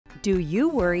Do you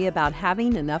worry about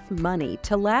having enough money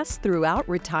to last throughout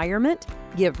retirement?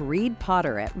 Give Reed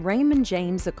Potter at Raymond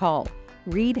James a call.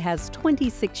 Reed has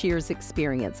 26 years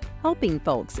experience helping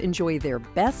folks enjoy their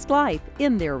best life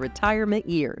in their retirement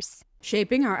years.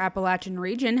 Shaping Our Appalachian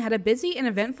Region had a busy and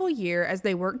eventful year as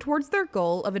they worked towards their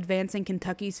goal of advancing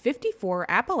Kentucky's 54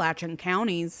 Appalachian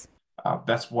counties.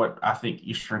 That's what I think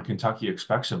Eastern Kentucky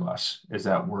expects of us, is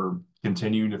that we're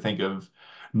continuing to think of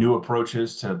new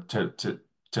approaches to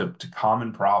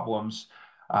common problems,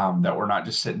 that we're not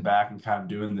just sitting back and kind of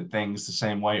doing the things the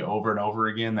same way over and over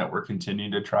again, that we're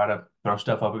continuing to try to throw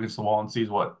stuff up against the wall and see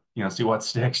what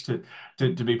sticks,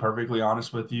 to be perfectly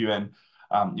honest with you. And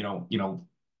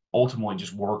ultimately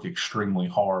just work extremely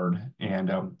hard,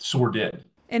 and SOAR did.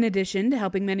 In addition to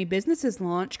helping many businesses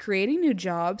launch, creating new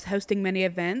jobs, hosting many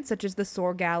events such as the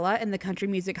SOAR Gala and the Country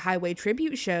Music Highway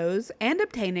tribute shows, and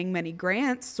obtaining many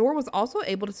grants, SOAR was also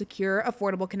able to secure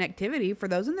affordable connectivity for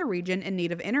those in the region in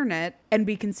need of internet and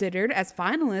be considered as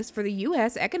finalists for the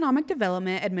U.S. Economic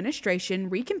Development Administration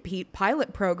Recompete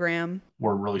Pilot Program.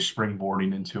 We're really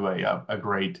springboarding into a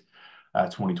great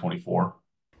 2024.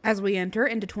 As we enter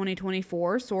into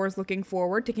 2024, SOAR is looking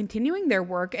forward to continuing their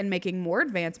work and making more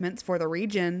advancements for the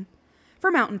region.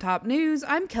 For Mountaintop News,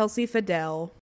 I'm Kelsey Fidel.